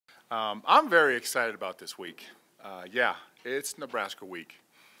I'm very excited about this week. Yeah, it's Nebraska week.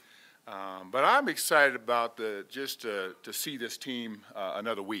 But I'm excited about just to see this team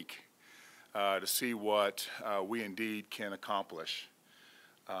another week, to see what we indeed can accomplish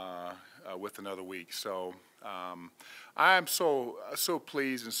with another week. So I am so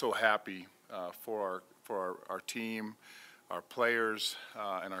pleased and so happy for our team, our players,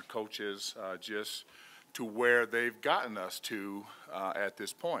 and our coaches, just to where they've gotten us to at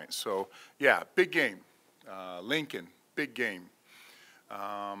this point. So yeah, big game, Lincoln, big game.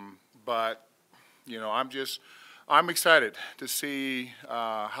 But you know, I'm excited to see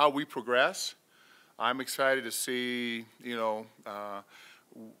how we progress. I'm excited to see, you know,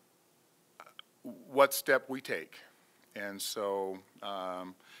 what step we take. And so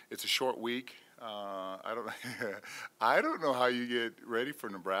it's a short week. I don't know how you get ready for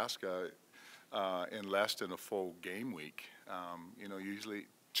Nebraska in less than a full game week. You know,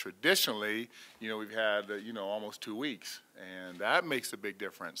 traditionally, you know, we've had, you know, almost 2 weeks, and that makes a big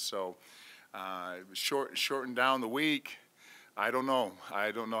difference. So shorten down the week. I don't know.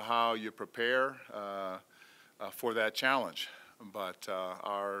 I don't know how you prepare for that challenge, but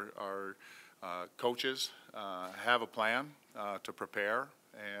our coaches have a plan to prepare,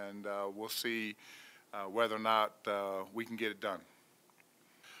 and we'll see whether or not we can get it done.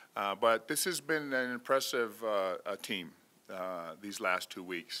 But this has been an impressive team these last 2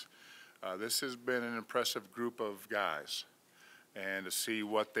 weeks. This has been an impressive group of guys, and to see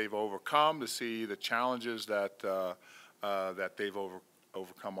what they've overcome, to see the challenges that that they've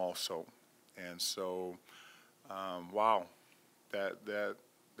overcome also. And so, wow, that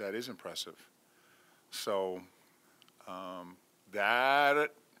is impressive. So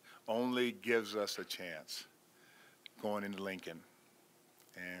that only gives us a chance going into Lincoln.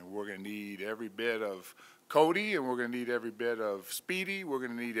 And we're going to need every bit of Cody, and we're going to need every bit of Speedy. We're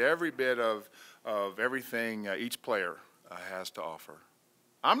going to need every bit of everything each player has to offer.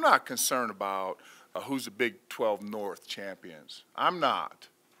 I'm not concerned about who's the Big 12 North champions. I'm not.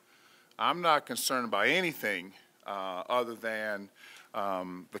 I'm not concerned about anything other than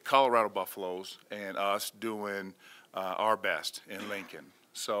the Colorado Buffaloes and us doing our best in Lincoln.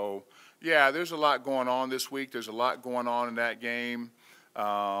 So, yeah, there's a lot going on this week. There's a lot going on in that game.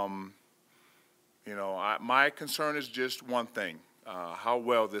 You know, my concern is just one thing, how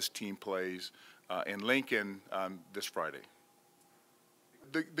well this team plays in Lincoln this Friday.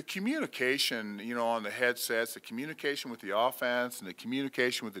 The communication, you know, on the headsets, the communication with the offense and the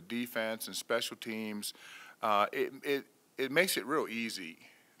communication with the defense and special teams, it makes it real easy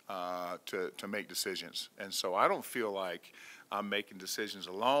to make decisions. And so I don't feel like I'm making decisions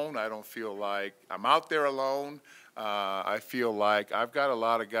alone. I don't feel like I'm out there alone. I feel like I've got a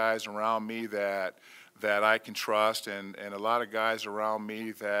lot of guys around me that I can trust, and a lot of guys around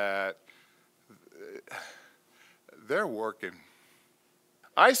me that they're working.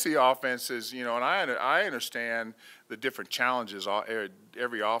 I see offenses, you know, and I understand the different challenges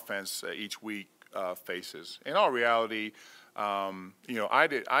every offense each week faces. In all reality, you know, I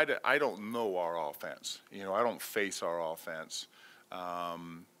don't know our offense. You know, I don't face our offense,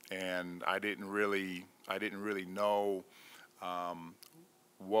 and I didn't really know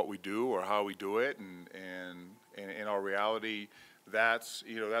what we do or how we do it, and in our reality, that's,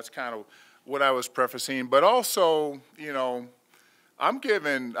 you know, that's kind of what I was prefacing. But also, you know, I'm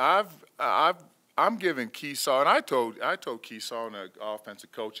giving Keesaw, and I told Keesaw and the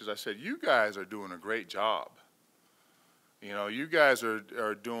offensive coaches, I said, you guys are doing a great job. You know, you guys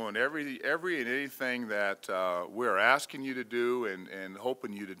are doing every and anything that we're asking you to do and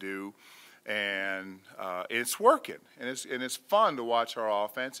hoping you to do, and it's working, and it's fun to watch our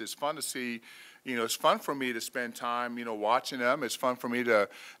offense. It's fun to see. You know, it's fun for me to spend time, you know, watching them. It's fun for me to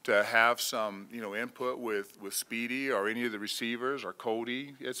have some, you know, input with Speedy or any of the receivers or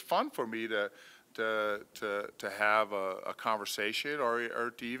Cody. It's fun for me to have a conversation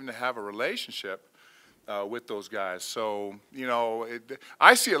or to even to have a relationship with those guys. So, you know,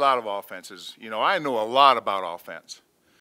 I see a lot of offenses. You know, I know a lot about offense.